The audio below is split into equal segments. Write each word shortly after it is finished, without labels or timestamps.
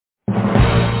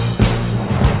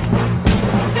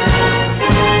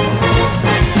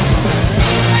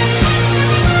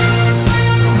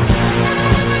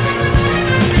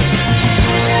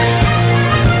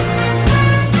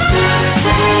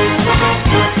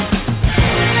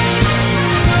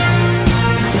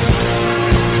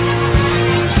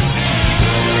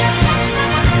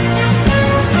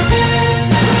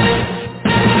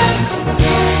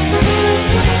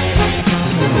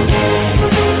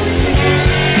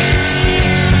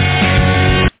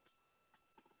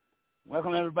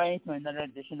everybody to another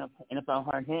edition of NFL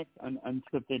Hard Hits,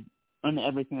 unscripted,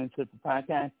 everything unscripted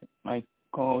podcast. My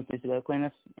co-host is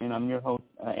Cleneth, and I'm your host,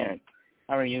 Eric.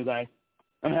 How are you guys?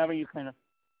 How are you, Cleneth?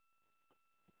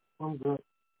 I'm good.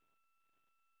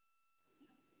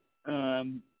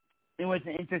 It was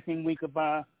an interesting week of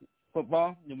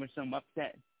football. There were some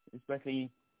upsets, especially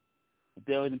the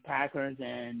Bills and Packers,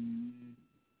 and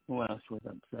who else was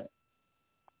upset?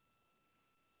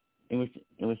 It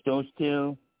was those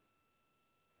two.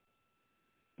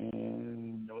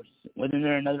 And wasn't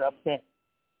there another upset?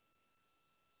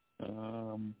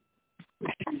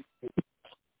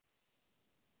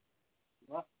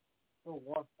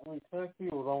 Tennessee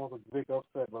was almost a big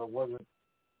upset, but it wasn't,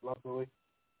 luckily.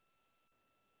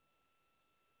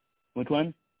 Which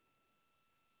one?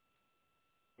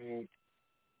 I mean,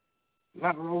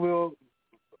 not real.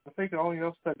 I think the only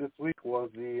upset this week was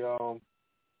the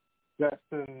Jets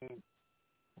and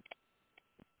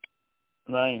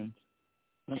Lions.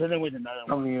 I thought there was another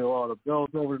one. I mean, the Bills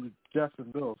over the Jets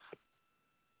and Bills.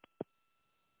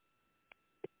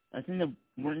 I think the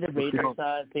Raiders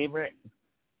favorite.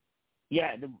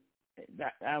 Yeah,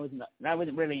 that wasn't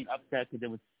really an upset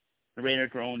because the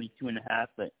Raiders were only 2.5,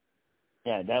 but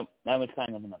yeah, that was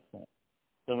kind of an upset.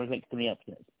 So there was like 3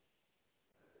 upsets.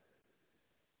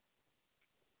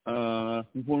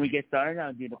 Before we get started,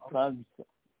 I'll do the plugs.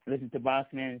 Listen to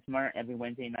Bossman and Smart every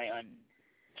Wednesday night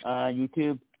on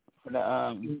YouTube for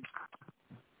the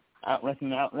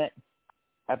wrestling outlet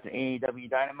after AEW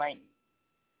Dynamite.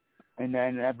 And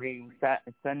then every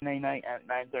Sunday night at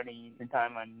 9:30 Eastern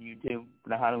Time on YouTube for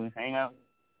the Hollywood Hangout.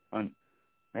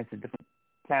 That's a different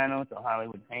channel, so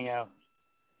Hollywood Hangout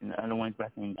and the other one's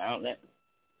Wrestling Outlet.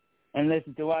 And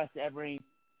listen to us every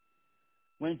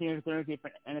Wednesday or Thursday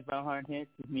for NFL Hard Hits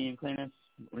with me and Cleneth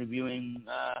reviewing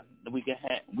the week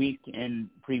and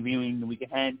previewing the week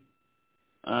ahead.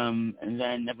 And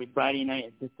then every Friday night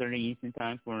at 6:30 Eastern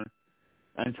Time for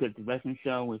Unscripted Wrestling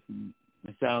Show with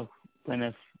myself,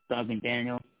 Cleneth, Doug, and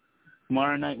Daniel.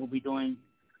 Tomorrow night we'll be doing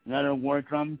another War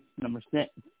Drums, number 6,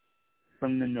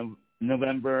 from the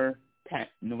November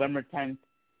 10th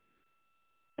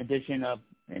edition of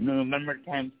Monday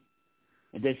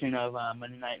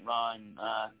Night Raw and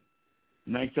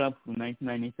Nitro from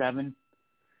 1997.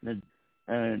 The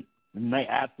night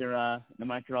after the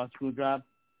Montreal Screwjob.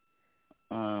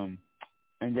 And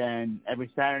then every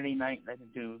Saturday night, listen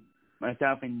to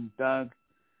myself and Doug,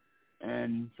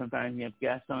 and sometimes we have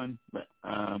guests on. But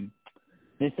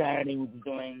this Saturday we'll be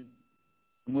doing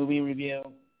a movie review,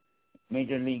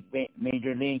 Major League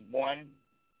 1.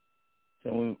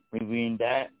 So we're reviewing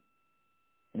that.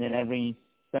 And then every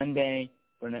Sunday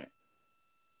for the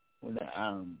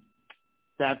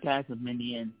Stavcast with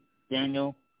Mindy and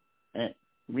Daniel at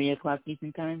 3 o'clock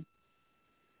Eastern Time.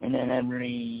 And then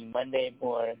every Monday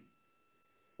for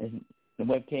the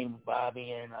webcam with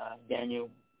Bobby and Daniel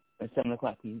at 7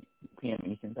 o'clock p.m.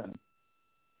 Eastern Time.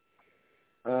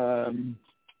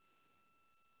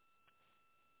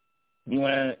 You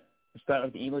want to start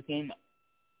with the Eagles game?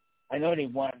 I know they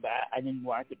won, but I didn't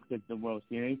watch it because of the World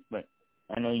Series, but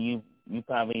I know you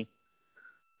probably.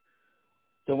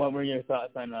 So what were your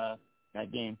thoughts on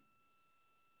that game?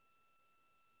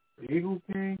 The Eagles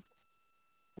game?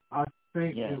 I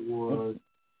think it was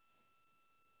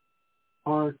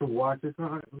hard to watch. It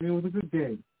was a good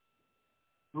game.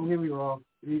 Don't get me wrong.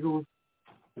 The Eagles,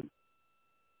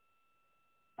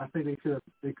 I think they could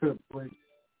have played.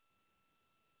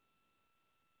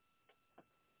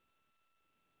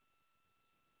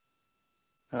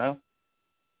 Hello?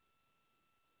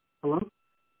 Hello?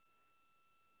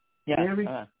 Yeah. Can you hear me?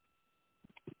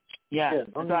 Yeah. I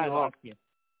thought I lost you.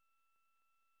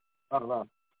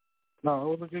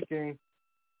 No, it was a good game.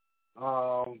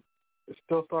 It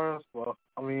still started off well.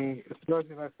 I mean, it's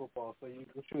Thursday night football, so you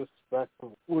should expect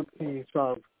one team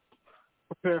trying to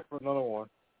prepare for another one.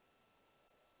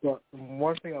 But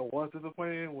one thing I was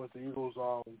disappointed in was the Eagles'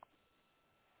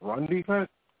 run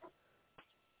defense.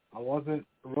 I wasn't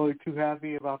really too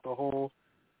happy about the whole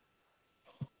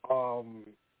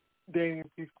Daniel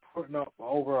putting up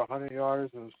over 100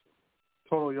 yards of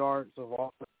total yards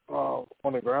of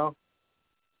on the ground.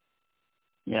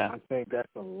 Yeah. I think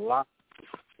that's a lot.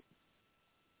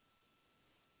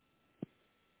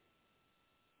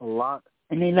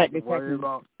 And they let the worry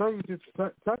about. Texans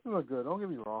are good. Don't get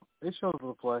me wrong. They showed up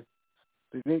to play.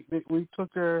 We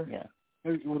took their. Yeah.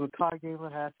 It was a tie game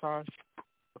at halftime.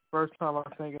 The first time I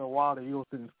think in a while the Eagles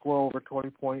didn't score over 20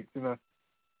 points in a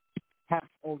half.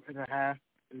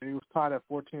 It was tied at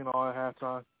 14 all at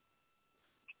halftime.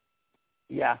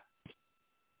 Yeah.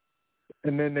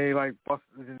 And then they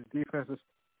busted. The defense just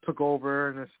took over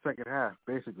in the second half,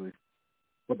 basically.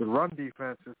 But the run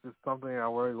defense is just something I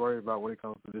worry about when it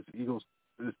comes to this Eagles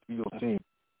team.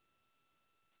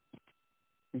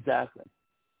 Exactly.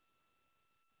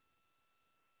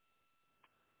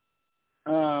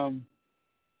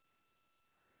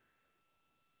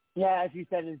 Yeah, as you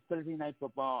said, it's Thursday night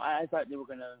football. I thought they were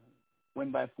gonna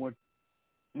win by 4.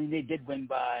 I mean, they did win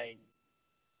by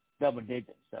double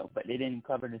digits, but they didn't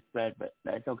cover the spread. But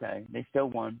that's okay. They still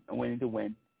won. A win is a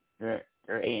win. They're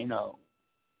 8-0.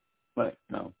 But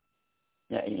no,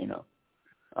 yeah,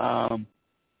 8-0.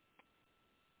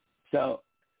 So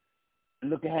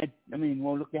look ahead. I mean,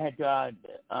 we'll look ahead to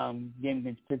game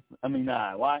against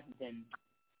Washington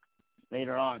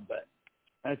later on. But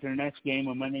that's their next game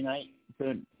on Monday night.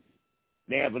 So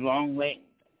they have a long wait.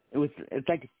 It's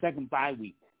like a second bye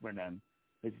week for them.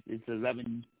 It's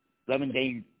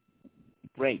 11-day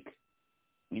break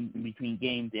in between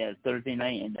games. They have Thursday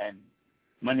night and then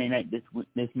Monday night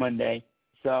this Monday.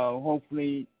 So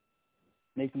hopefully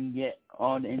they can get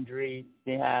all the injuries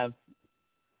they have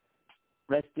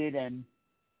rested and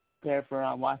prepare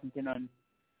for Washington on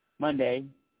Monday.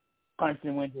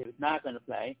 Carson Wentz is not going to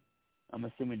play. I'm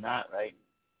assuming not, right?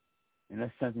 Unless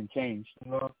something changed.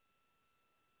 No.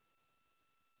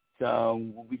 So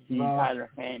we'll be seeing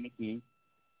Tyler Haneke.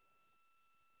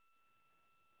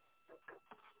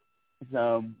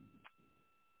 So,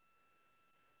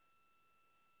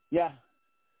 yeah.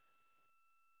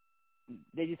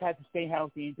 They just have to stay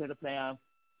healthy until the playoffs,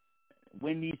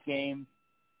 win these games.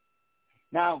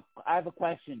 Now, I have a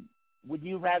question. Would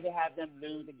you rather have them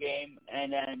lose a game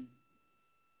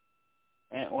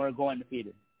or go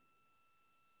undefeated?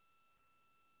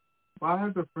 If I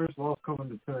have the first loss coming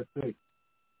to Tennessee,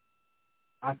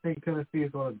 I think Tennessee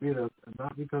is going to beat us, and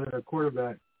not because of their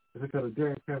quarterback, it's because of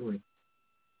Derrick Henry.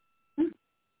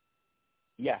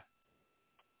 Yeah.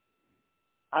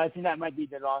 I think that might be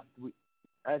the loss.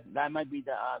 That might be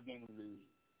the game we lose.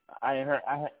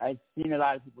 I've seen a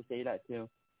lot of people say that too.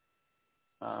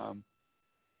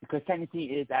 Because Tennessee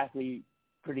is actually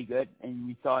pretty good, and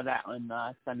we saw that on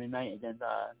Sunday night against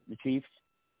the Chiefs.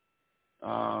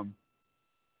 I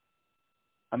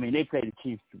mean, they play the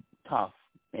Chiefs tough.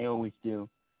 They always do.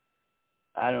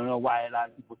 I don't know why a lot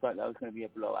of people thought that was going to be a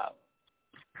blowout,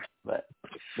 but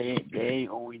they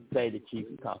always play the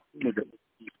Chiefs tough.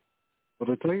 But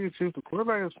to tell you the truth, the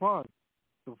quarterback is fun.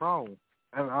 The problem,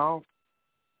 and I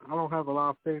don't have a lot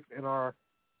of faith in our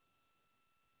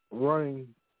run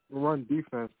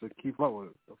defense to keep up with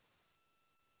it.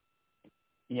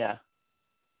 Yeah.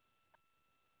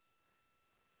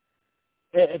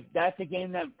 If there's a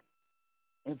game that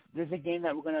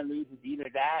we're going to lose, it's either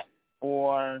that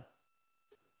or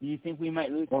do you think we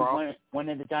might lose one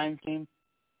of the Giants games?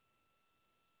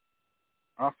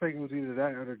 I think it was either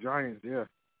that or the Giants, yeah.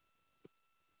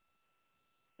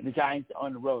 The Giants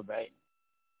on the road, right?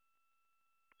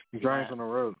 The Giants on the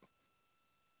road.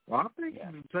 Well, I think,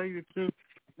 to tell you the truth,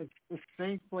 if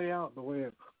things play out the way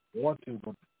it wants to,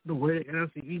 but the way the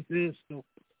NFC East is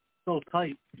so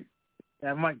tight,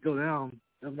 that might go down.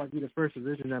 That might be the first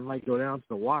division that might go down to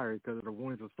the wire because the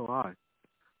wins are so high.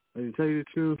 But to tell you the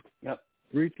truth,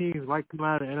 3 teams might come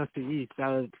out of the NFC East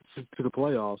out to the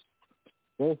playoffs,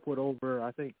 both with over,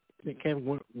 I think Kevin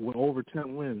went with over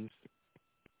 10 wins,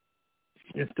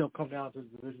 and still come down to the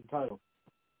division title.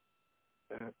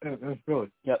 And that's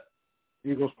Philly. Yep.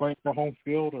 Eagles playing for home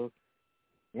field or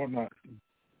whatnot.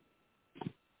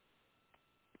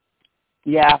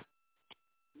 Yeah.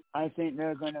 I think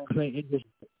they're going to play English.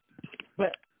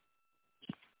 But,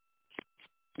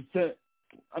 so,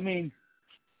 I mean,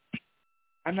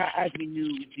 I'm not asking you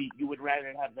if you would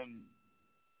rather have them.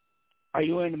 Are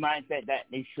you in the mindset that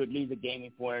they should lose the game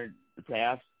before the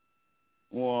playoffs?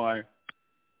 Or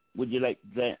would you like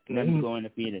them to go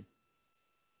undefeated?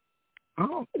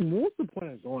 What's the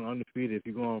point of going undefeated if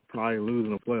you're going to probably lose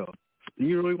in the playoffs? Do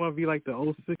you really want to be like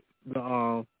the 06,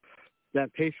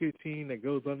 that Patriot team that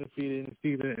goes undefeated in the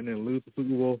season and then lose the Super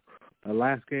Bowl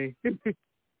last game?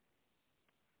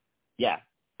 Yeah.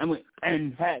 I mean,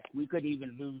 and heck, we could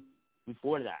even lose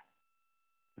before that.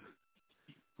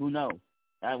 Who knows?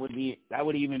 That would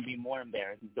even be more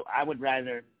embarrassing. So I would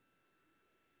rather.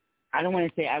 I don't want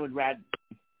to say I would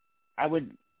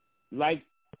like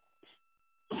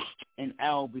an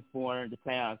L before the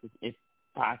playoffs if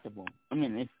possible. I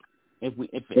mean, if we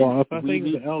lose the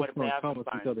L's before the playoffs, it's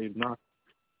because they've not.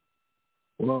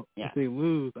 Well, if they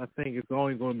lose, I think it's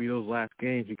only going to be those last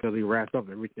games because they wrapped up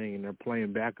everything and they're playing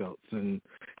backups and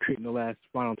treating the last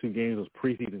final 2 games as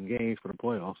preseason games for the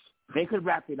playoffs. They could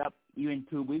wrap it up even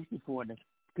 2 weeks before this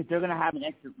because they're going to have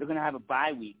they're going to have a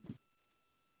bye week.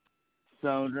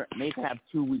 So they could have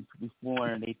 2 weeks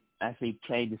before they actually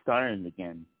play the starters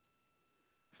again.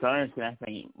 starters could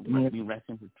actually must be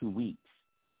resting for 2 weeks.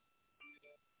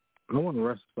 I want to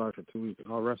rest the starter for 2 weeks.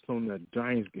 I'll rest on that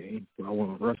Giants game, but I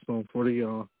want to rest on for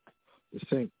the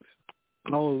Saints.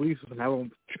 I'll at least have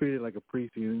them treated like a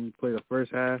preseason. You play the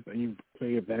first half and you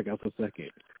play it back out the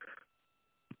second.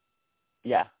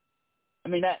 Yeah. I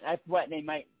mean, that's what they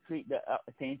might treat the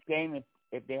Saints game.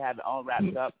 If they have it all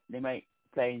wrapped up, they might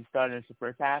play starters the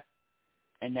first half,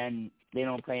 and then they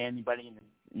don't play anybody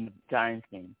in the Giants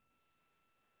game.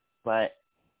 But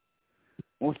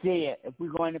we'll see. If we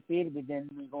go undefeated, then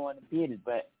we go undefeated.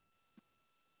 But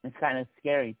it's kind of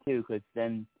scary, too, because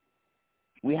then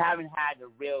we haven't had a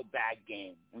real bad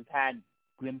game. We've had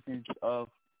glimpses of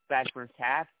bad first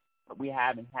half, but we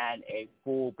haven't had a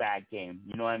full bad game.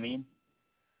 You know what I mean?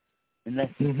 Unless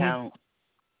you count.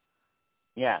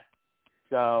 Yeah.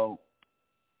 So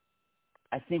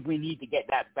I think we need to get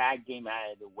that bad game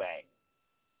out of the way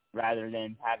rather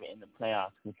than have it in the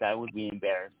playoffs, because that would be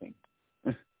embarrassing.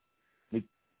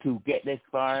 To get this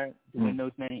far, to win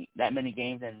that many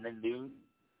games and then lose,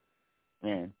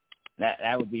 man,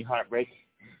 that would be heartbreaking.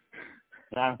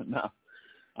 I don't know.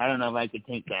 I don't know if I could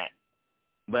take that.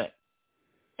 But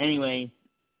anyway,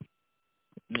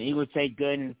 the Eagles played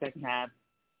good in the second half.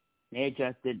 They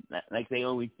adjusted like they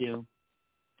always do.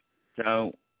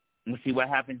 So we'll see what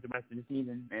happens the rest of the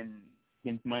season and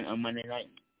on Monday night.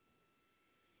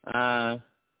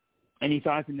 Any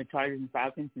thoughts on the Chargers and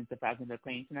Falcons since the Falcons are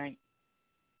playing tonight?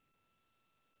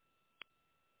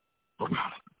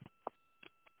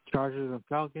 Chargers and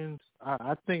Falcons,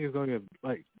 I think it's going to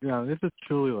get, this is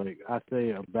truly, I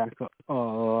say, a backup,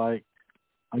 like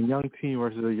a young team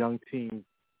versus a young team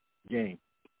game.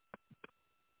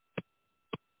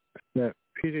 That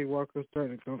P.J. Walker's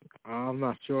starting to come. I'm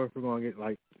not sure if we're going to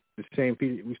get, the same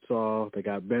P.J. we saw. They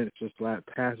got benched just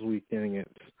past weekend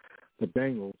against the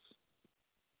Bengals.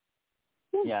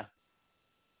 Yeah.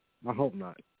 I hope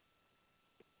not.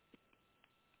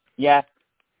 Yeah.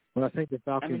 But I think the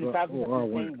Falcons, are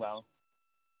playing well.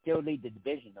 Still lead the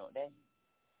division, don't they?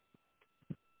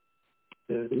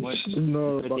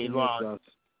 No, they lost.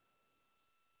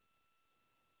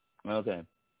 Okay.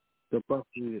 The Bucs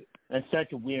lead it. That's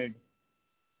such a weird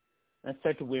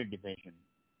division.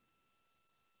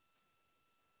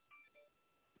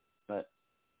 But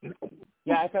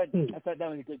yeah, I thought that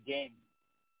was a good game.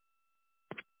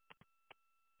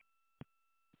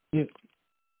 Yeah.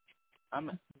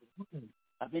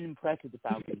 I've been impressed with the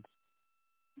Falcons.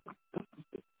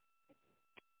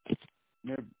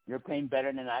 They're playing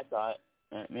better than I thought.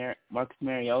 Marcus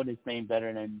Mariota is playing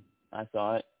better than I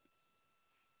thought.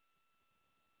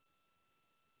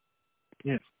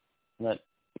 Yeah. But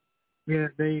yeah,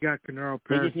 then you got Canaro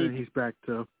Patterson. He's back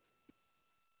too.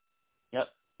 Yep,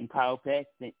 and Kyle Pitts.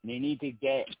 They need to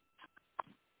get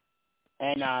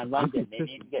London. They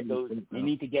need to get those. They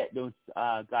need to get those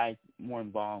guys more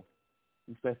involved,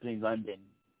 especially London.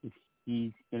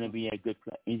 He's gonna be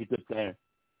he's a good player.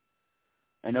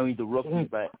 I know he's a rookie,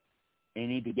 but they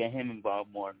need to get him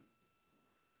involved more.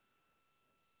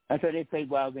 I thought they played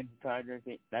well against the Chargers.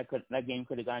 That game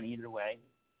could have gone either way.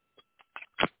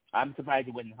 I'm surprised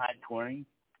it wasn't high scoring,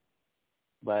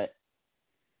 but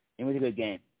it was a good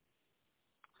game.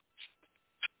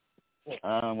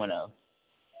 What else?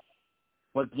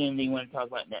 What game do you want to talk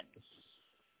about next?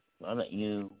 I'll let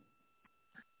you.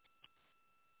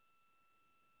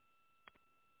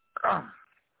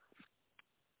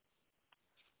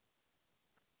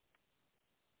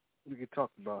 We could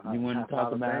talk about how the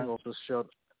Bengals just showed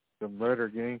the murder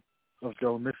game of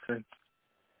Joe Mixon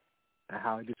and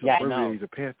how he just obliterated the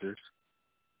Panthers.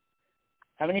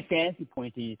 How many fantasy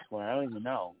points did he score? I don't even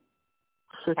know.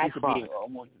 55.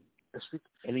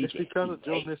 It's because of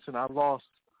Joe Mixon, I lost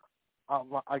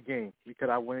a game because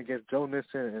I went against Joe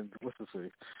Mixon and what's the say?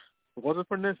 If it wasn't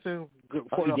for Mixon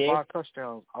putting up 5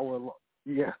 touchdowns, I would have lost.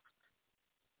 Yeah.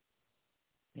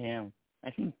 Yeah. I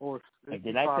think.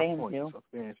 Did I say him too?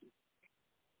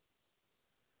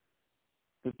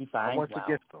 55. I went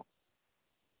against them.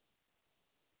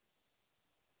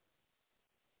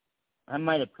 I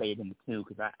might have played him too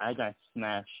because I got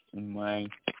smashed in my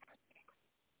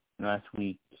last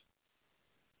week.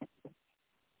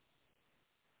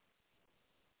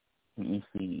 Let me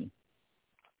see.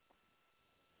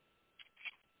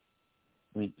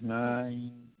 Week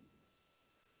 9.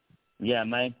 Yeah,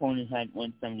 my opponent had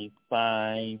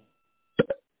 175.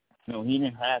 No, he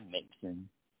didn't have Mixon.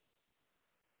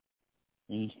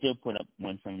 And he still put up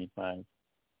 175.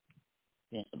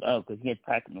 Yeah. Oh, because he had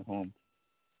Patrick Mahomes.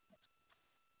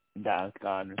 Dallas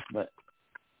Goddard. But,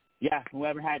 yeah,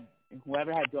 whoever had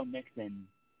Joe Mixon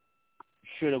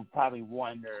should have probably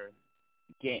won their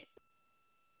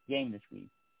game this week.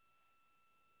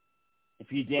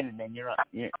 If you didn't, then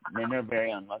then they're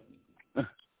very unlucky.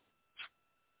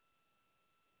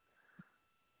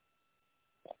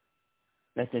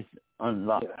 That's just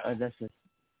unluck. That's just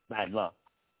bad luck.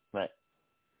 But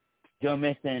Joe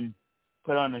Mixon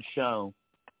put on a show,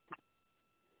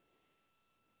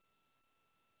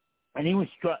 and he was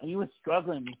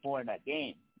struggling before that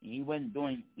game. He wasn't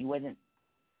doing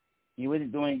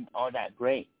all that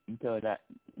great until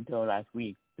last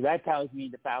week. So that tells me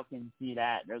the Falcons see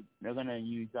that they're gonna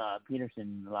use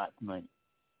Peterson a lot tonight.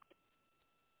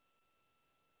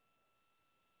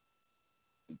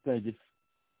 Because if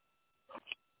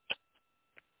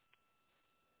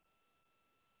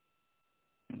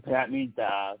that means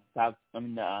the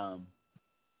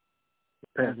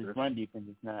Kansas run defense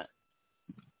is not.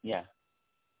 Yeah,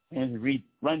 Kansas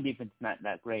run defense is not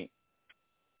that great.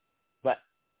 But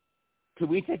 2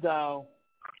 weeks ago,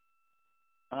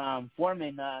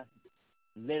 Foreman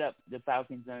lit up the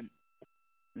Falcons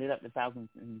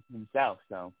himself.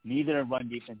 So neither run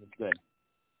defense is good.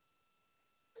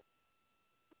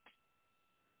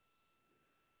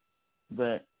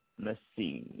 But let's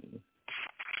see.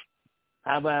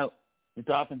 How about the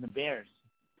Dolphins and Bears?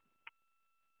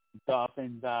 The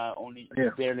Dolphins only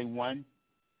barely won.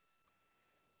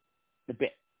 The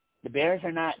Bears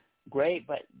are not great,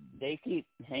 but they keep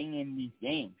hanging these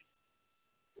games.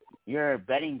 You're a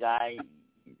betting guy.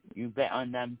 You bet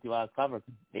on them to cover.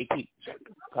 They keep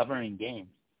covering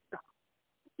games.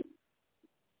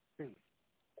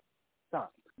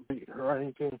 Stop.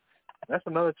 That's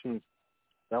another team.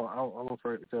 I'm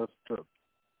afraid to tell the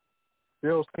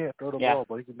Bills can't throw the ball,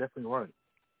 but he can definitely run it.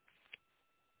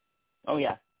 Oh,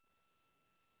 yeah.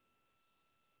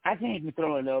 I think he can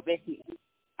throw a little bit.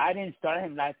 I didn't start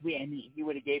him last week, and he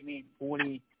would have gave me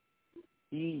 40.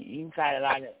 He got a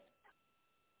lot of.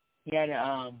 He had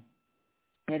a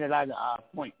lot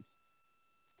of points.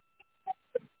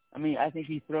 I mean, I think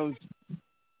he throws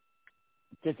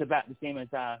just about the same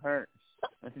as Hurts.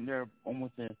 I think they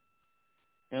almost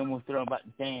throw about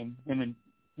the same. Him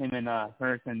and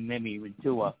Hurts, and maybe even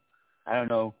Tua. I don't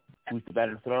know who's the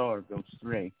better thrower of those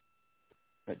three,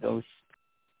 But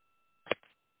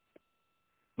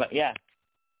yeah,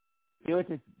 Steelers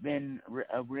has been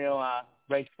a real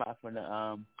bright spot for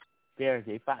the Bears.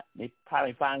 They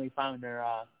probably finally found their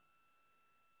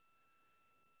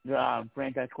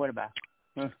franchise quarterback.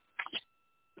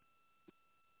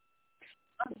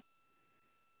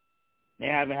 They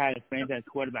haven't had a franchise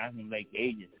quarterback in like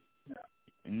ages,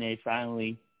 and they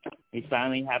finally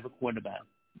have a quarterback.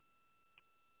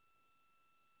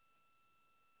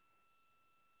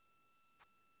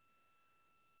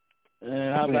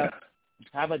 How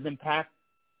about them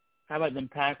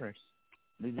Packers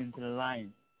losing to the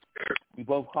Lions? We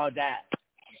both called that.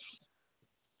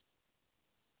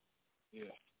 Yeah.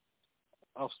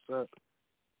 Upset.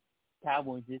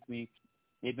 Cowboys this week.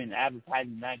 They've been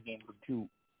advertising that game for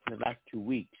the last 2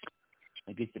 weeks.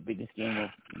 Like it's the biggest game of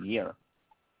the year.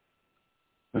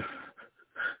 I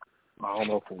don't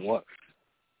know for what.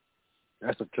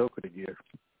 That's a joke of the year.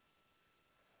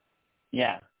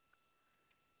 Yeah.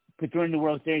 But during the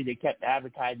World Series, they kept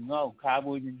advertising,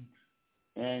 Cowboys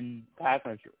and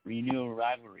Packers renew a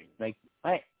rivalry. Like,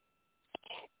 what?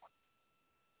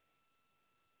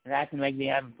 They're acting like they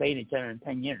haven't played each other in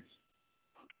 10 years.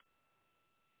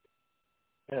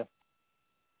 Yeah.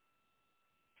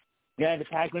 Yeah, the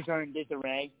Packers are in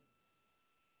disarray.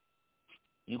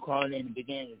 You called it in the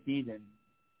beginning of the season.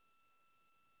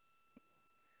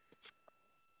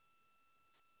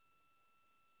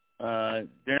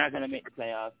 They're not going to make the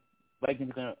playoffs.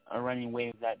 Vikings are running away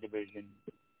with that division.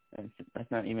 That's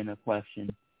not even a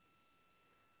question.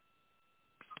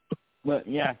 But,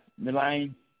 yeah, the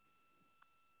Lions,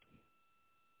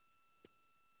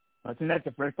 I think that's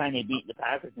the first time they beat the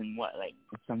Packers in,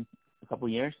 a couple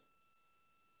years?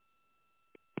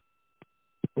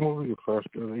 Only the first.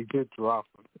 They did drop.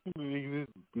 They did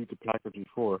beat the Packers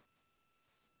before.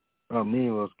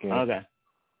 Meaningless game. Okay.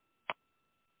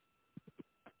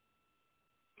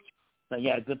 But,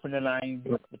 yeah, good for the Lions.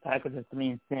 The Packers are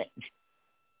 3-6.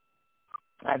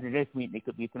 After this week, they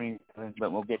could be 3-7,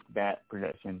 but we'll get to that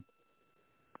prediction.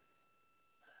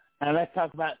 Now, let's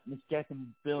talk about this Jets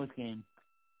and Bills game.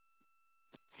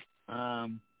 Josh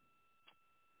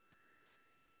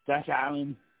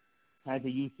Allen has a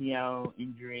UCL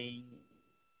injury,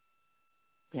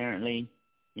 apparently.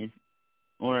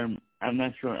 I'm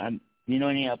not sure. Do you know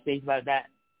any updates about that?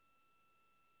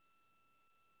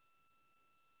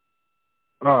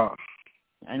 I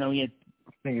know he had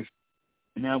an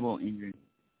elbow injury.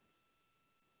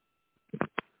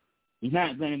 He's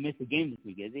not going to miss a game this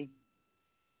week, is he?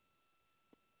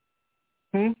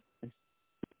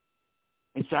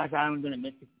 Is Josh Allen going to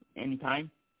miss any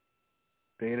time?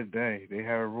 Day to day. They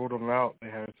haven't ruled him out. They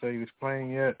haven't said he was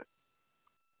playing yet.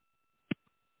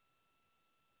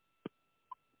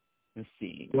 Let's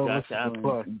see. Well, Josh Allen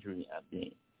injury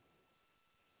update.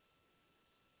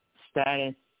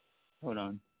 Status. Hold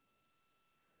on.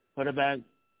 What about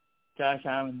Josh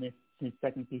Allen missed his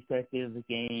second consecutive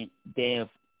day of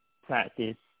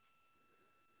practice?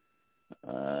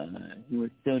 He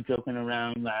was still joking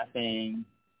around, laughing.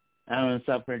 Allen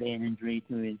suffered an injury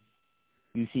to his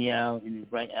UCL in his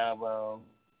right elbow.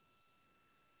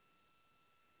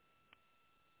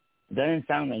 It doesn't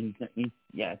sound like he's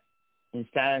yes. His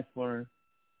status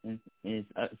is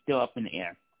still up in the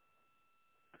air.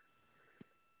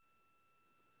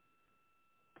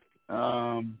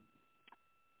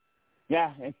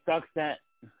 Yeah, it sucks that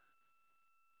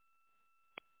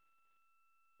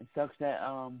he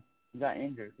got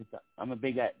injured. I'm a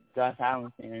big Josh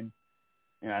Allen fan,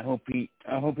 and I hope he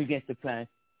gets to play.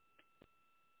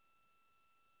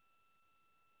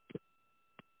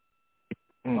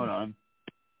 Hold on.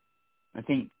 I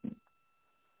think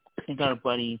our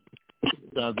buddy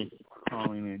Doug is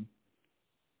calling in.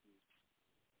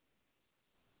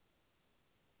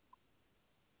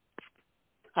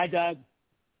 Hi, Doug.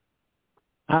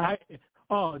 Hi.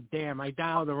 Oh, damn! I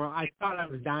dialed the wrong. I thought I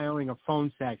was dialing a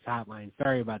phone sex hotline.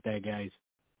 Sorry about that, guys.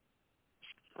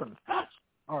 All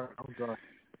right, I'm done.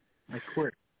 I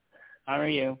quit. How are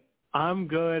you? I'm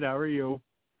good. How are you?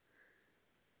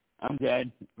 I'm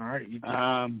good. All right.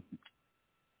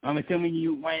 I'm assuming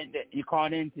you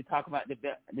called in to talk about the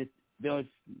Bills.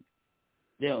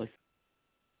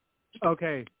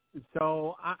 Okay,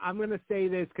 so I'm going to say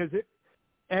this because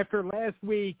after last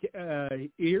week,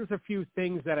 here's a few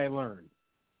things that I learned.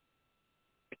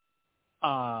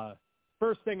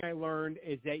 First thing I learned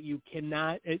is that you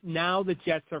cannot – now the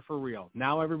Jets are for real.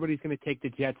 Now everybody's going to take the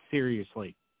Jets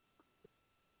seriously.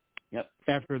 Yep.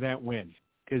 After that win,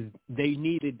 because they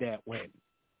needed that win.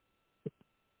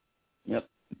 Yep.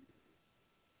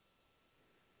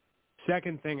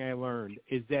 Second thing I learned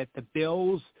is that the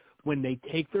Bills, when they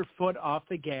take their foot off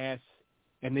the gas,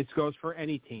 and this goes for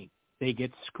any team, they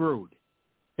get screwed.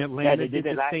 Atlanta did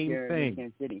the same thing. In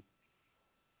Kansas City.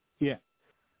 Yeah.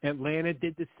 Atlanta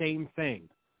did the same thing.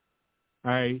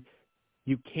 All right?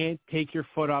 You can't take your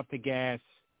foot off the gas.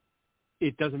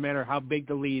 It doesn't matter how big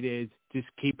the lead is. Just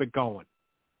keep it going.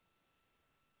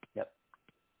 Yep.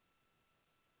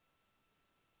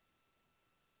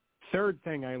 Third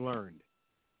thing I learned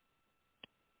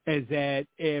is that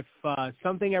if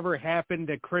something ever happened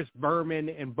to Chris Berman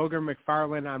and Booger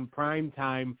McFarland on prime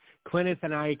time, Cleneth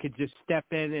and I could just step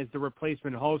in as the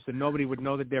replacement host and nobody would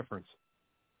know the difference.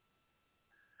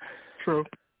 True.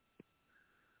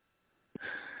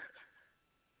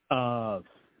 But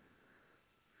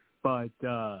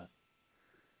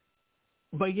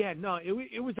yeah, no, it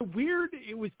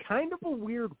was kind of a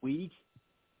weird week.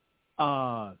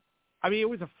 I mean, it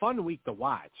was a fun week to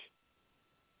watch.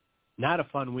 Not a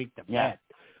fun week to bet,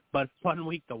 but fun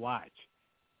week to watch.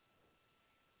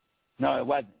 No, it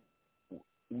wasn't.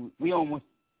 We almost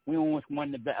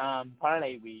won the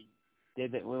parlay we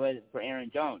did it for Aaron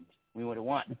Jones. We would have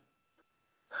won.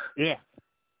 Yeah.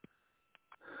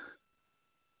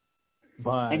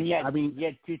 But and he had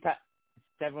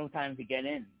several times to get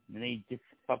in, and they just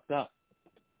fucked up.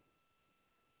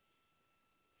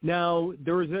 Now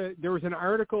there was an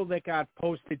article that got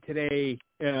posted today.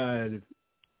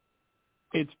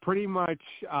 It's pretty much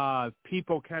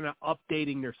people kind of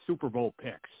updating their Super Bowl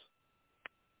picks.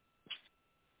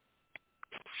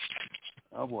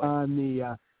 Oh boy! On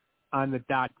the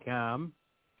 .com,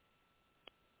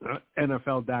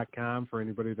 NFL.com for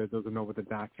anybody that doesn't know what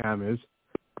the .com is.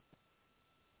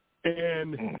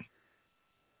 And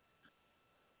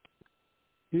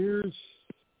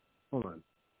hold on.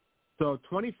 So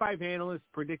 25 analysts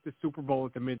predict the Super Bowl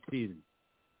at the midseason.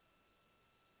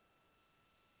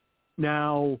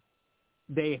 Now,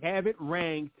 they have it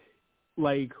ranked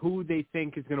like who they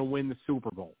think is going to win the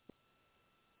Super Bowl.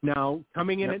 Now,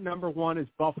 coming in at number 1 is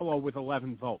Buffalo with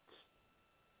 11 votes.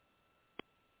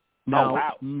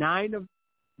 Now, 9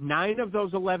 of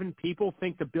those 11 people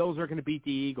think the Bills are going to beat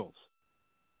the Eagles.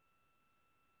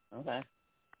 Okay.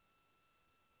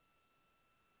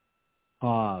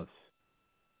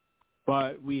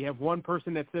 But we have one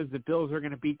person that says the Bills are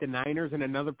going to beat the Niners and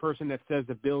another person that says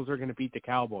the Bills are going to beat the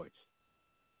Cowboys.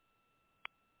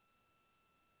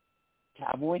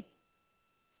 Cowboy?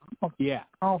 Yeah.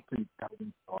 I don't think that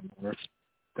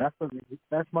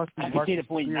must be. I can see the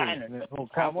 49ers.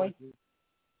 Cowboy?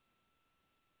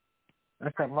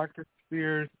 That's got Marcus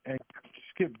Spears and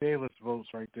Skip Bayless votes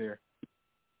right there.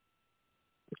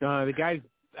 The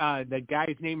the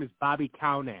guy's name is Bobby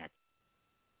Kaunak.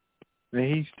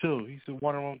 And he's two. He's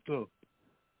one of them too.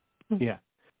 Yeah.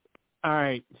 All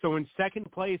right. So in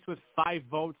second place with 5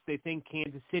 votes, they think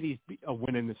Kansas City's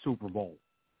winning the Super Bowl.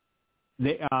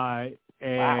 They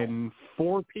and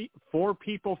wow. four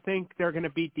people think they're going to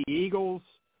beat the Eagles.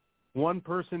 One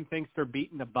person thinks they're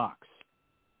beating the Bucks.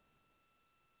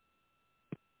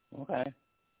 Okay,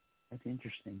 that's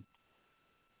interesting.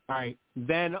 All right.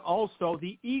 Then also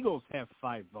the Eagles have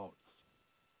 5 votes.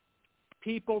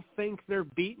 People think they're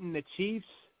beating the Chiefs.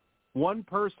 One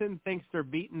person thinks they're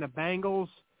beating the Bengals,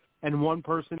 and one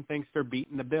person thinks they're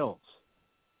beating the Bills.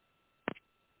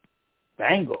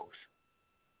 Bengals?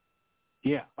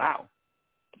 Yeah. Wow.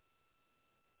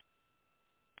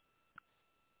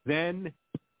 Then,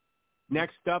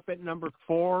 next up at number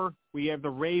 4, we have the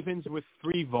Ravens with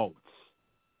 3 votes.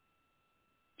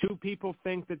 2 people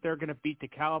think that they're going to beat the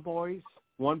Cowboys.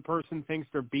 One person thinks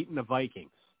they're beating the Vikings.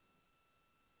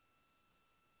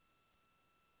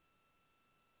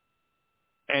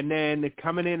 And then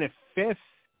coming in at 5th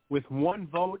with 1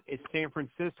 vote is San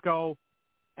Francisco.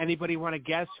 Anybody want to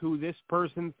guess who this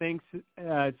person thinks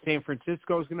San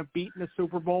Francisco is going to beat in the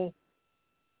Super Bowl?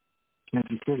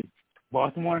 Kansas City.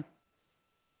 Baltimore?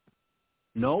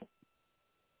 Nope.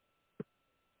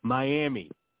 Miami.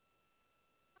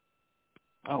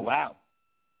 Oh, wow.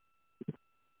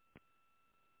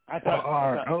 I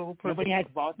thought nobody has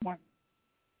Baltimore?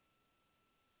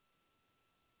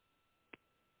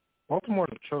 Baltimore's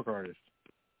a choke artist.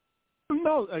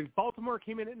 No, Baltimore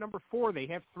came in at number 4. They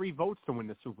have 3 votes to win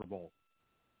the Super Bowl.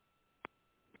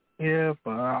 Yeah,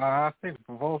 but I think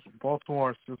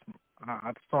Baltimore's just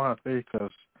I just don't have faith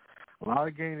because a lot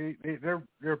of games they're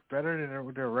better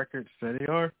than their record said they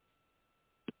are,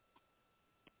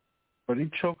 but he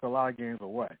choked a lot of games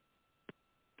away.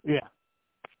 Yeah.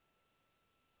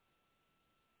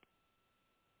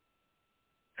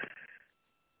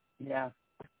 Yeah.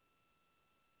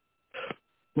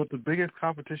 But the biggest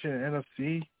competition in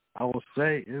NFC, I will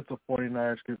say, is the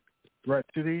 49ers. Threat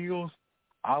to the Eagles,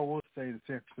 I will say the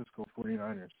San Francisco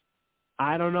 49ers.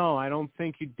 I don't know. I don't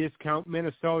think you discount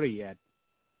Minnesota yet.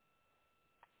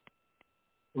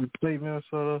 We played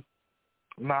Minnesota.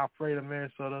 I'm not afraid of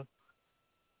Minnesota.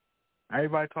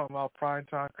 Everybody talking about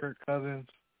primetime Kirk Cousins.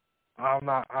 I'm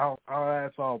not.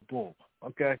 That's all bull.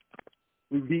 Okay,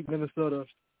 we beat Minnesota.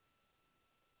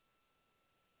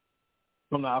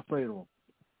 I'm not afraid of them.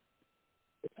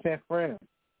 San Fran.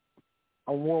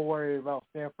 I'm more worried about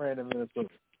San Fran than Minnesota.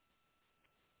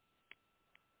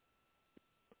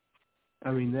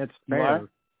 I mean, that's fair. What?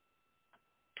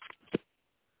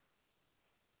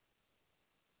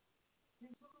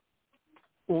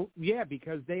 Well, yeah,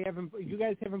 because you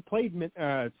guys haven't played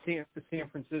San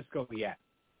Francisco yet.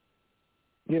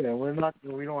 Yeah, we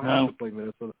don't have to play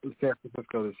Minnesota, San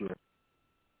Francisco this year.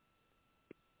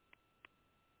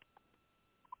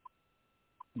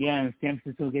 Yeah, if San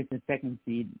Francisco gets the 2nd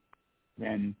seed,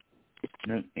 then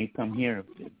they come here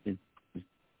if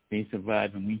they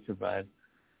survive and we survive.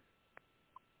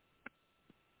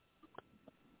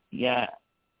 Yeah,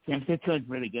 San Francisco is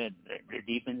really good. Their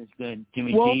defense is good.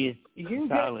 Jimmy G is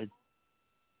solid.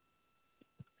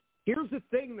 Here's the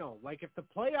thing, though. Like, if the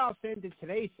playoffs ended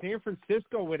today, San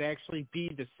Francisco would actually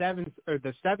be the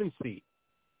 7th seed.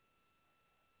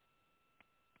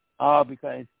 Oh,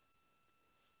 because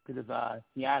of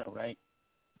Seattle, right?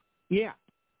 Yeah.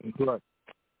 Right.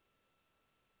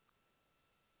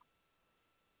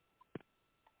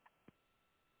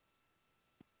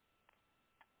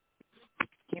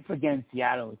 Can't forget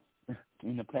Seattle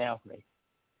in the playoff race,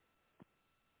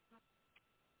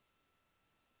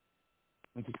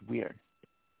 which is weird.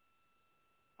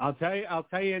 I'll tell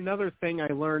you another thing I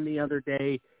learned the other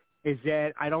day is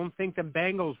that I don't think the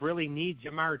Bengals really need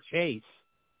Jamar Chase.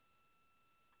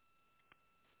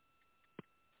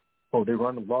 Oh, they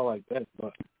run the ball like that,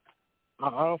 but I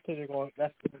don't think they're going.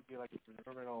 That's going to be like a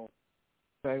criminal.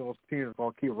 Bengals team is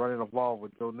going to keep running the ball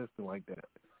with Joe Mixon like that.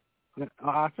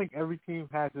 I think every team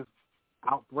has this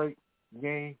outbreak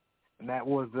game, and that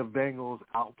was the Bengals'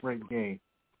 outbreak game.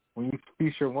 When you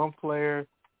feature one player,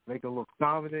 make them look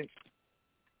dominant,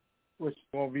 which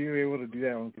won't be able to do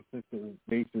that on a consistent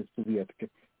basis to be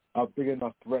a big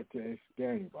enough threat to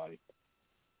scare anybody.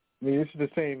 I mean, this is the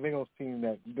same Bengals team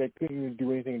that they couldn't even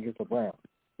do anything against the Browns.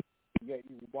 Yet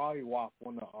you Wally-wop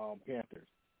on the Panthers.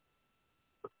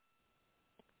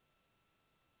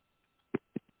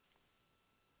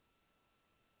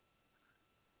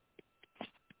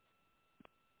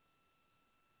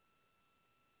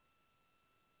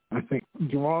 I think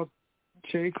Jamal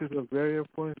Chase is a very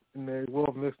important, and they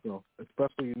will miss him,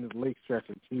 especially in the late stretch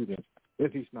of the season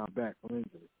if he's not back from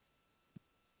injury.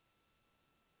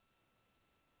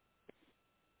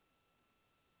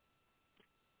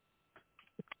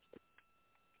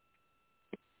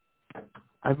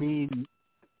 I mean,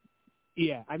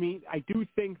 yeah. I mean, I do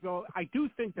think the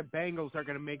Bengals are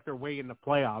going to make their way in the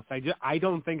playoffs. I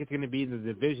don't think it's going to be in the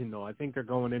division though. I think they're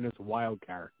going in as a wild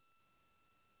card.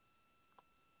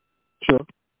 Sure.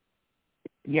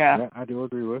 Yeah. I do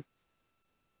agree with.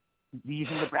 Do you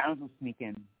think the Browns will sneak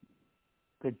in?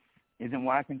 Because isn't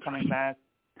Watson coming back?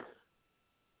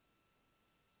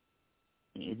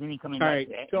 Isn't he coming back? All right.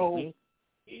 So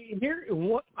here,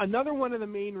 another one of the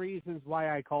main reasons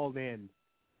why I called in,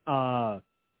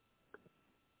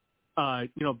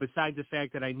 besides the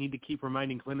fact that I need to keep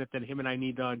reminding Cleneth that him and I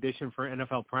need to audition for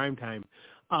NFL Primetime,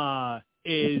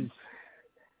 is,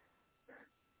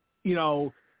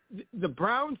 the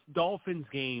Browns-Dolphins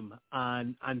game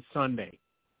on Sunday.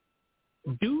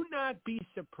 Do not be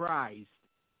surprised,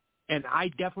 and I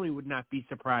definitely would not be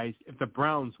surprised if the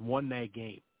Browns won that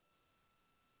game.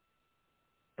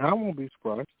 I won't be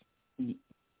surprised.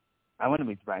 I wouldn't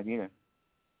be surprised either.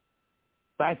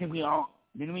 But I think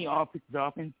didn't we all pick the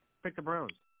Dolphins? Pick the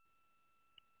Browns.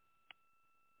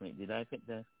 Wait, did I pick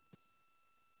the?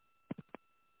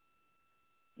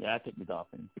 Yeah, I picked the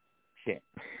Dolphins. Shit.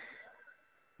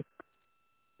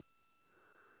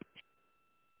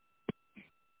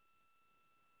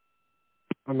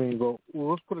 I mean, well,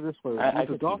 let's put it this way. I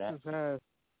the Dolphins have,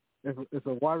 if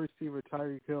a wide receiver,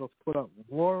 Tyreek Hill, put up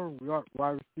more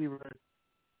wide receiver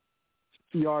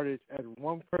yardage as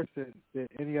one person than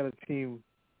any other team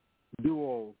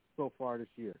duo so far this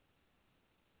year.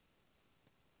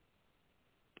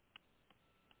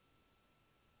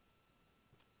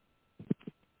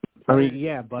 I mean,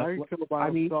 yeah, but Tyreek Hill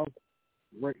by himself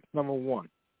ranks number one.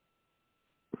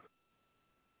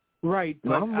 Right,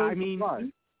 but I mean,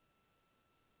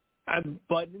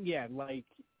 but yeah, like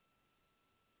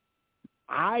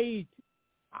I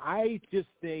just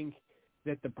think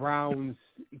that the Browns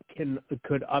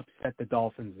could upset the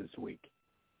Dolphins this week.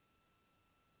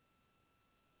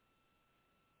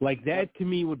 Like that to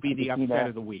me would be the upset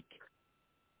of the week.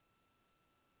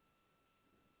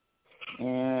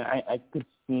 And I could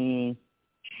see.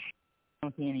 I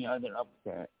don't see any other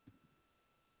upset.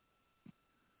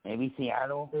 Maybe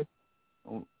Seattle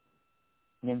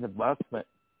against the Bucks, but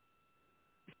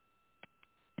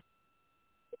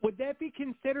would that be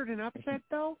considered an upset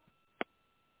though?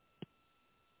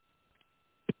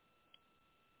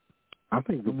 I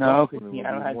think no, because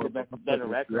Seattle has the better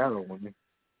record.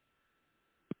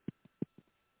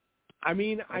 I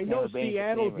mean, I know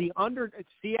Seattle's the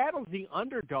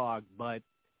underdog, but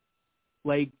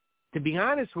like to be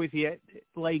honest with you,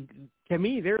 like to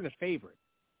me they're the favorite.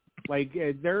 Like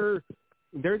they're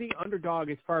the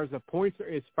underdog as far as the points,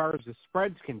 as far as the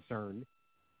spread's concerned.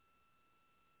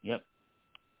 Yep.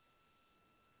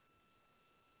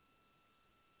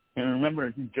 And remember,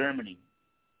 it's in Germany.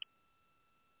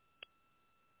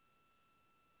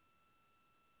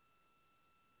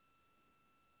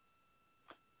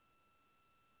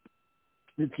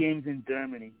 This game's in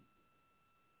Germany.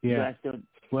 Yeah.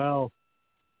 Well,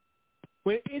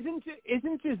 wait, isn't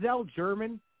Giselle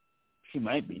German? She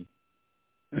might be.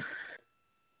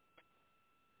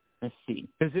 Let's see.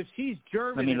 Because if she's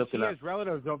German and she has up.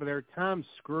 relatives over there, Tom's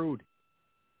screwed.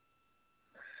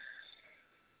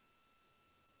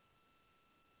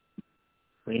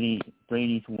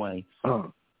 Brady's wife.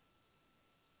 Oh.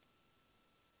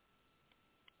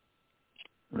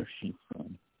 Where's she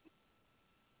from?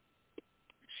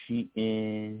 She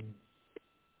is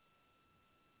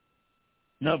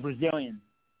Brazilian.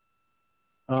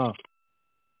 Oh.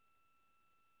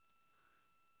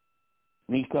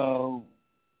 Rico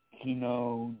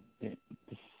Kino.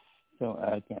 So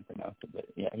I can't pronounce it, but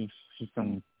yeah, she's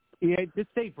from. Yeah, just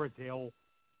say Brazil.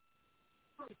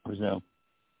 Brazil.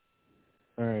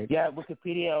 All right. Yeah,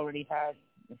 Wikipedia already has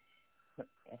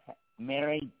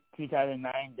married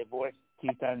 2009, divorced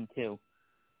 2002.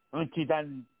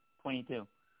 2022.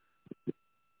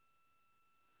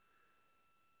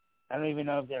 I don't even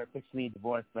know if they're officially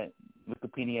divorced, but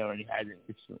Wikipedia already has it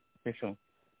official.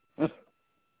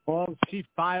 Well, she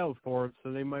filed for it,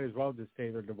 so they might as well just say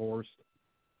they're divorced.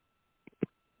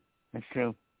 That's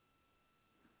true.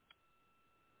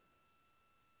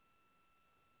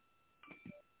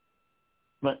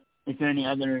 But is there any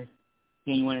other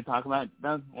thing you want to talk about,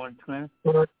 Doug, or Cleneth?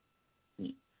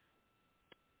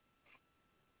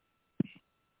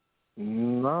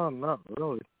 No, not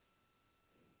really.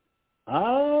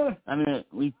 I mean,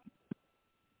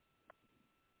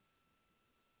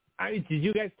 did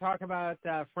you guys talk about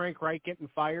Frank Reich getting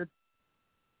fired?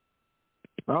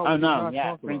 Oh no,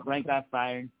 yeah, Frank Reich got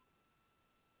fired.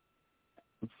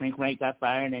 Frank Reich got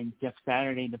fired, and Jeff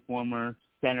Saturday, the former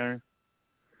center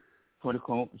for the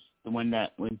Colts, the one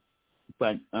that was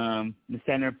But the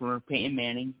center for Peyton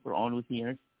Manning for all those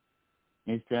years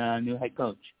is the new head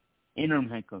coach, interim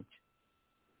head coach.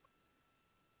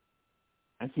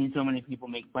 I've seen so many people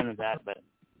make fun of that, but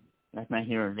that's not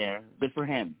here or there. Good for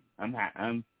him.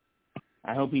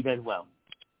 I hope he does well.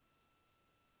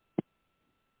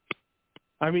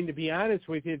 I mean, to be honest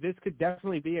with you, this could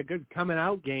definitely be a good coming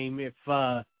out game if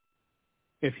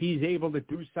he's able to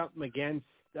do something against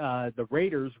the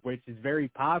Raiders, which is very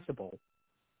possible.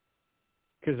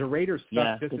 Because the Raiders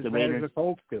suck just as bad as the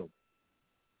Colts do.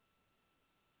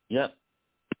 Yep.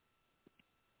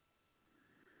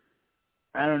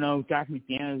 I don't know. Josh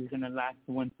McDaniels is going to last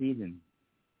one season.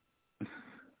 And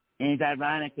it's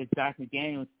ironic that Josh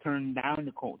McDaniels turned down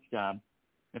the Colts job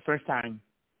the first time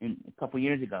a couple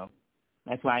years ago.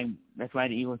 That's why the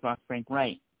Eagles lost Frank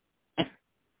Wright.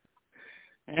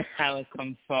 That's how it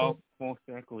comes full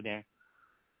circle there.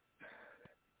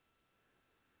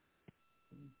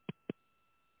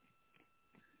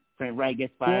 Frank Wright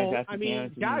gets fired. Well,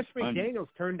 Josh McDaniels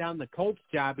turned down the Colts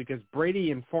job because Brady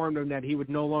informed him that he would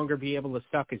no longer be able to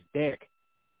suck his dick.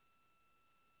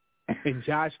 And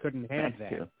Josh couldn't have that.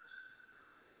 True.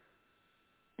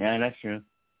 Yeah, that's true.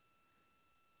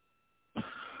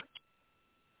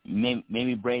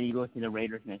 Maybe Brady goes to the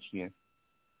Raiders next year.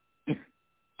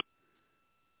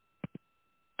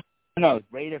 No, is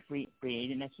Brady a free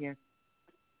agent next year?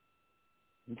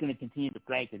 He's going to continue to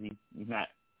play because he's not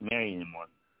married anymore.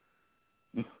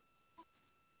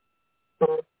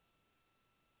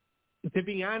 To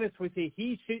be honest with you,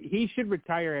 he should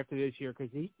retire after this year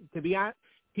because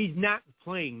he's not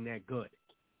playing that good.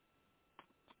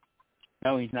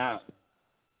 No, he's not.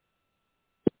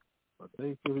 I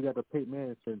think we got the Peyton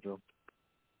Manning syndrome.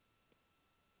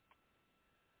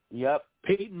 Yep.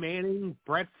 Peyton Manning,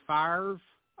 Brett Favre.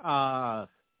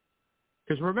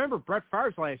 Because remember, Brett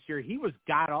Favre last year, he was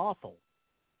god-awful.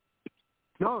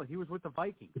 No, he was with the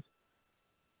Vikings.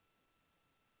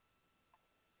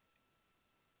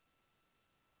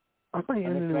 I thought he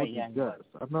ended with the Jets.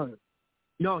 I'm not.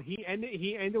 No, he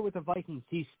ended with the Vikings.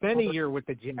 He spent a year with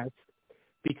the Jets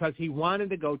because he wanted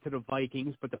to go to the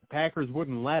Vikings, but the Packers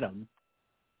wouldn't let him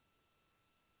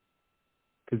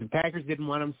because the Packers didn't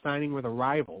want him signing with a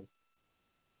rival.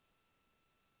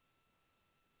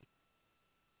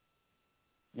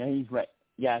 Yeah, he's right.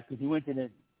 Yeah, because he went to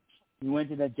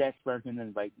the Jets first and then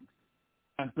the Vikings.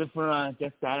 Good for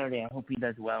Jeff Saturday. I hope he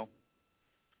does well.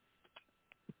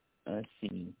 Let's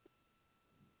see.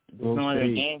 There's no other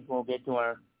games. We'll get to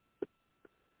our.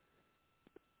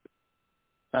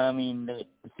 The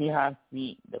Seahawks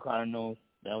beat the Cardinals.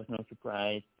 That was no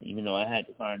surprise, even though I had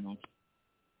the Cardinals.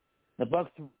 The Bucs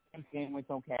game was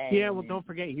okay. Yeah, well, don't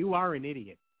forget, you are an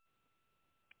idiot.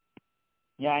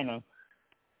 Yeah, I know.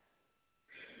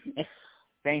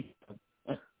 Thanks.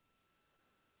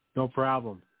 No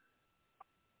problem.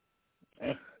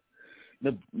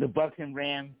 The Bucs and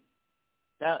Rams.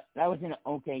 That was an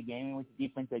okay game. It was a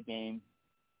defensive game.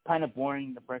 Kind of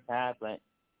boring the first half, but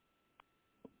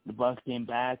the Bucs came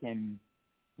back and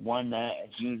won that as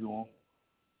usual.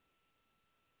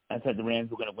 I thought the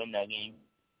Rams were going to win that game.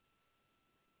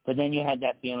 But then you had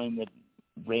that feeling that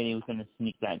Brady was going to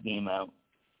sneak that game out.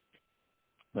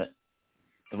 But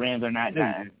the Rams are not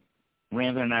that.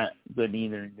 Rams are not good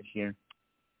either this year.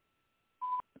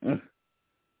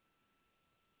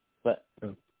 But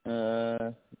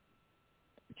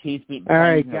Chiefs beat. All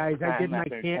right, guys.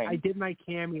 I did my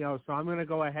cameo, so I'm going to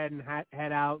go ahead and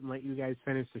head out and let you guys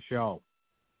finish the show.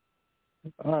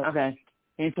 Okay.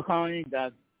 Thanks for calling in,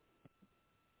 Doug.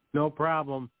 No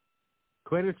problem.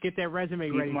 Cleneth, get that resume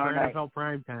ready for NFL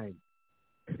primetime.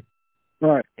 All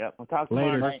right. Yep. We'll talk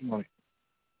later. Tomorrow.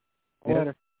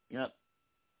 Later. Yep.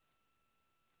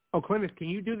 Oh, Cleneth, can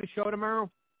you do the show tomorrow?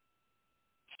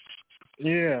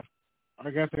 Yeah.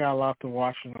 I guess I got a lot to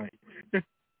watch tonight.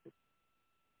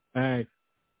 All right.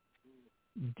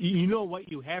 You know what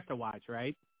you have to watch,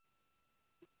 right?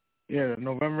 Yeah,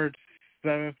 November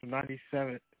 7th,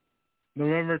 97.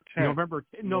 November 10th.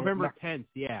 November 10th,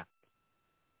 yeah.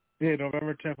 Yeah,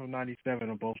 November 10th of 97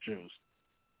 on both shows.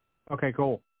 Okay,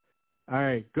 cool. All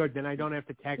right, good. Then I don't have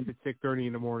to text at 6:30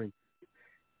 in the morning.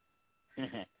 All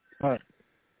right.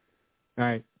 All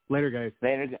right. Later, guys.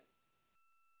 Later.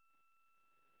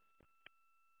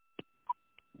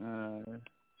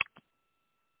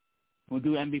 We'll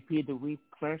do MVP of the week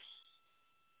first.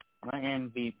 My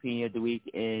MVP of the week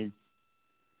is.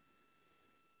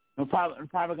 We're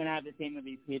probably going to have the same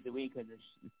MVP of the week because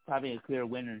it's probably a clear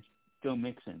winner. Joe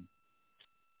Mixon.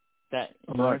 That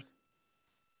yours?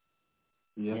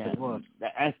 Yes, it was.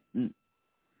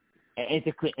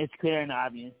 It's clear and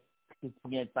obvious.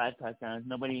 He had 5 touchdowns.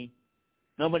 Nobody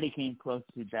came close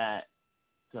to that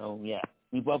So, yeah,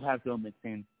 we both have Joe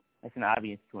Mixon. That's an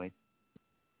obvious choice.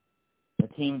 The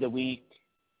team of the week,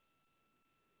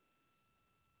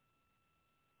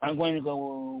 I'm going to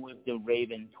go with the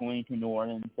Ravens going to New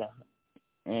Orleans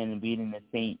and beating the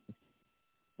Saints.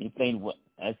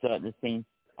 I thought the Saints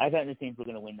were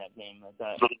going to win that game. I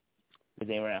thought because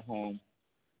they were at home.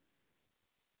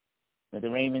 But the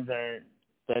Ravens are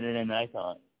better than I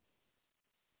thought.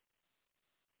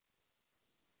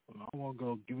 I'm going to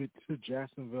go give it to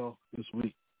Jacksonville this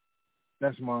week.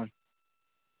 That's mine.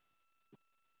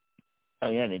 Oh,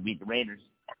 yeah, they beat the Raiders.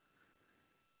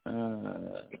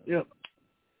 Yep.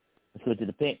 Let's go to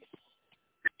the picks.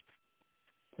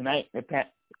 Tonight, the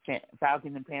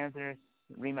Falcons and Panthers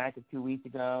rematch of 2 weeks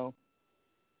ago.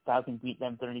 Falcons beat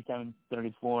them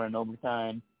 37-34 in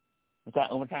overtime. Was that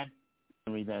overtime?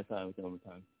 I read that. I thought it was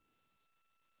overtime.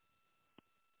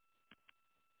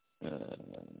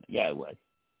 Yeah, it was.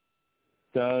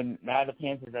 So now the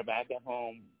Panthers are back at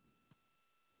home.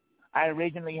 I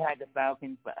originally had the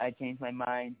Falcons, but I changed my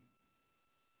mind.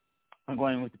 I'm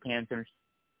going with the Panthers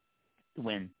to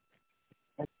win.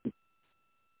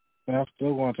 And I'm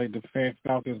still going to take the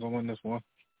Falcons to win this one.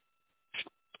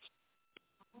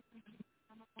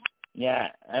 Yeah,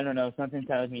 I don't know. Something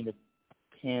tells me the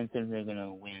Panthers are going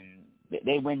to win.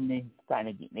 They win this kind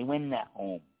of game. They win at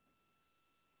home.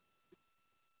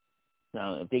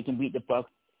 So if they can beat the Bucs,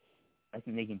 I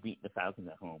think they can beat the Falcons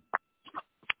at home.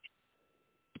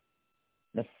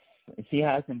 The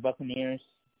Seahawks and Buccaneers,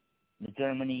 the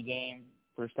Germany game,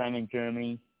 first time in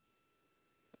Germany.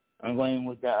 I'm going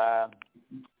with the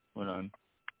hold on.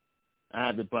 I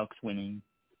have the Bucs winning.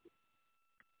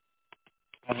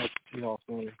 I have the Seahawks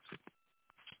winning.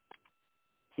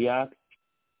 Seahawks?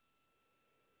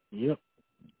 Yep.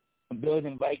 Bills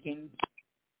and Vikings.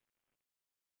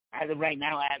 As of right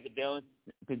now, I have the Bills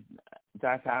because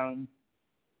Josh Allen.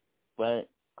 But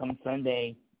come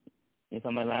Sunday, if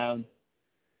I'm allowed,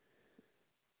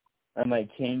 I might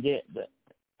change it, but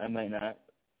I might not.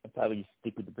 I'll probably just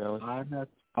stick with the Bills.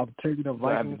 I'll take the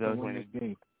Vikings to win this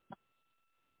game.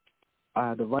 I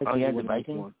had the Vikings. Oh, yeah, the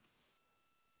Vikings? One.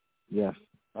 Yes.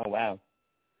 Oh, wow.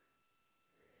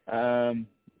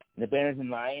 The Bears and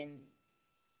Lions.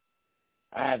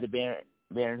 I have the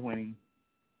Bears winning.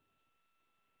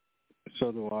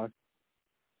 So do I.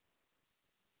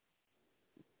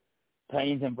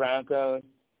 Titans and Broncos.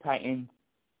 Titans.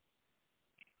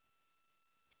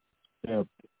 Yeah.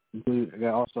 I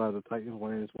also have the Titans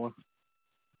winning this one.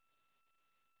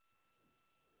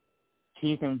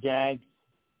 Chiefs and Jags.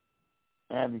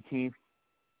 I have the Chiefs.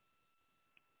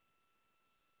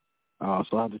 I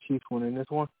also have the Chiefs winning this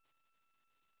one.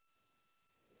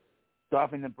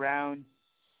 Dolphins and Browns.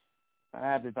 I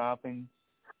have the Dolphins.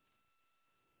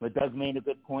 But Doug made a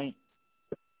good point.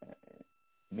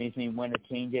 Makes me want to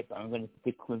change it, but I'm going to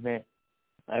stick with it.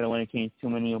 I don't want to change too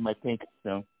many of my picks,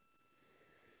 so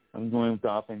I'm going with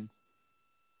Dolphins.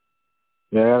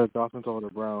 Yeah, I have the Dolphins over the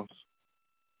Browns.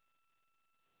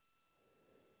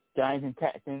 Giants and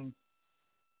Texans.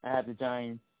 I have the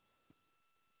Giants.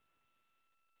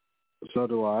 So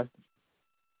do I.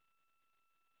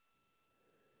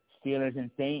 Steelers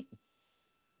and Saints.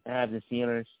 I have the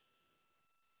Steelers.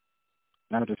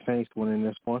 I have the Saints winning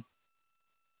this one.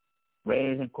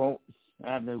 Raiders and Colts.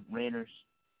 I have the Raiders.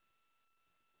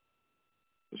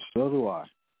 So do I.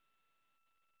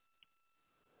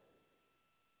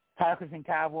 Packers and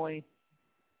Cowboys.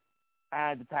 I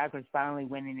have the Packers finally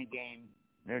winning a game.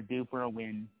 They're due for a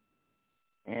win.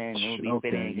 And it will be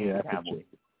fitting against the Cowboys.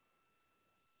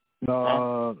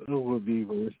 No, it would be,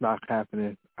 but it's not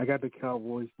happening. I got the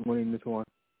Cowboys winning this one.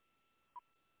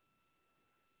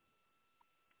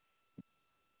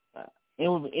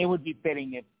 It would be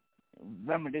fitting if.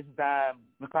 Remember, this is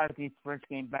McCarthy's first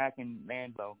game back in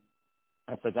Lambeau.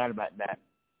 I forgot about that.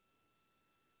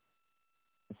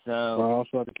 So I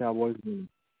also have the Cowboys winning.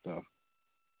 So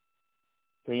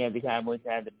yeah, the Cowboys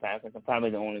have the Packers. I'm probably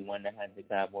the only one that has the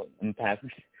Cowboys and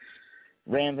Packers.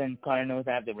 Rams and Cardinals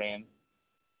have the Rams.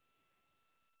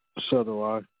 So do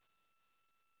I.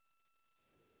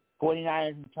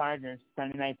 49ers and Chargers,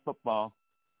 Sunday Night Football.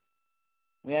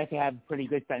 We actually have a pretty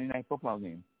good Sunday Night Football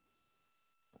game.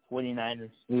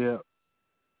 49ers. Yeah.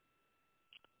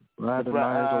 I had the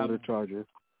Niners over the Chargers.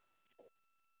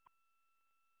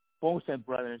 Both said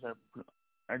brothers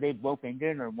are they both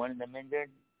injured or one of them injured?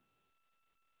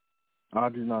 I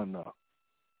do not know.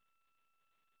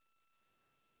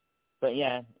 But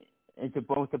yeah, it's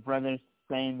both the brothers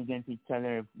playing against each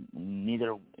other.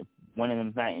 If one of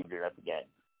them's not injured, I forget.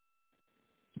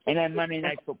 And then Monday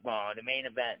Night Football, the main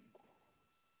event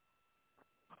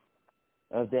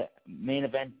of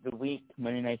the week,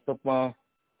 Monday Night Football.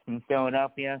 from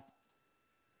Philadelphia.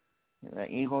 The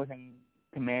Eagles and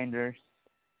Commanders.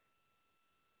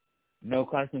 No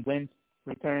Carson Wentz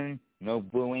return. No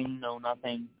booing. No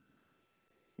nothing.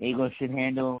 The Eagles should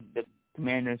handle the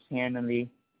Commanders handily.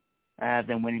 I have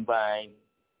them winning by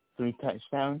 3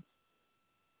 touchdowns.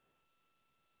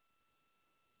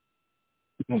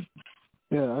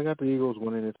 Yeah, I got the Eagles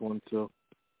winning this one too.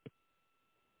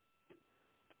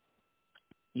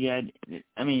 Yeah,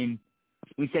 I mean,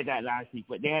 we said that last week,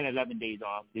 but they had 11 days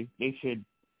off. They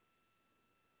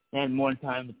had more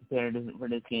time to prepare for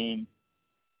this game.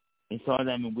 They saw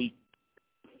them in week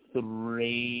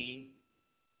 3.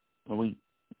 What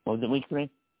was it, week 3?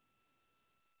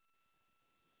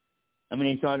 I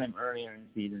mean, they saw them earlier in the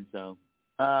season, so.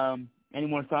 Any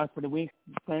more thoughts for the week,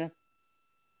 Cleneth?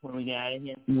 Before we get out of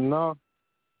here? No.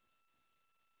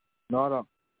 No.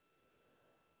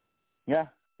 Yeah,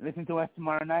 listen to us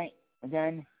tomorrow night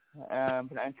again for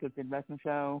the Unscripted Wrestling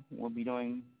Show. We'll be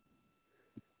doing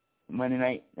Monday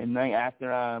night, the night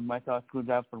after myself screws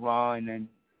up for Raw and then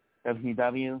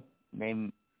WCW.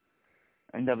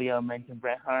 NWO mentioned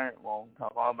Bret Hart. We'll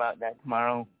talk all about that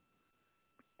tomorrow.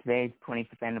 Today's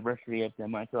 25th anniversary of the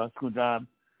Montreal Screwjob,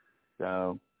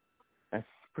 so that's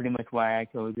pretty much why I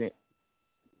chose it.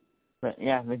 But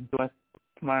yeah, listen to us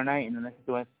tomorrow night, and then listen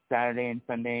to us Saturday and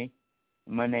Sunday,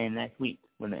 and Monday and next week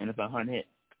when the NFL Hard hit.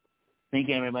 Thank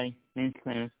you, everybody. Thanks,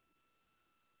 Clarence.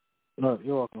 No,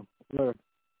 you're welcome. Later.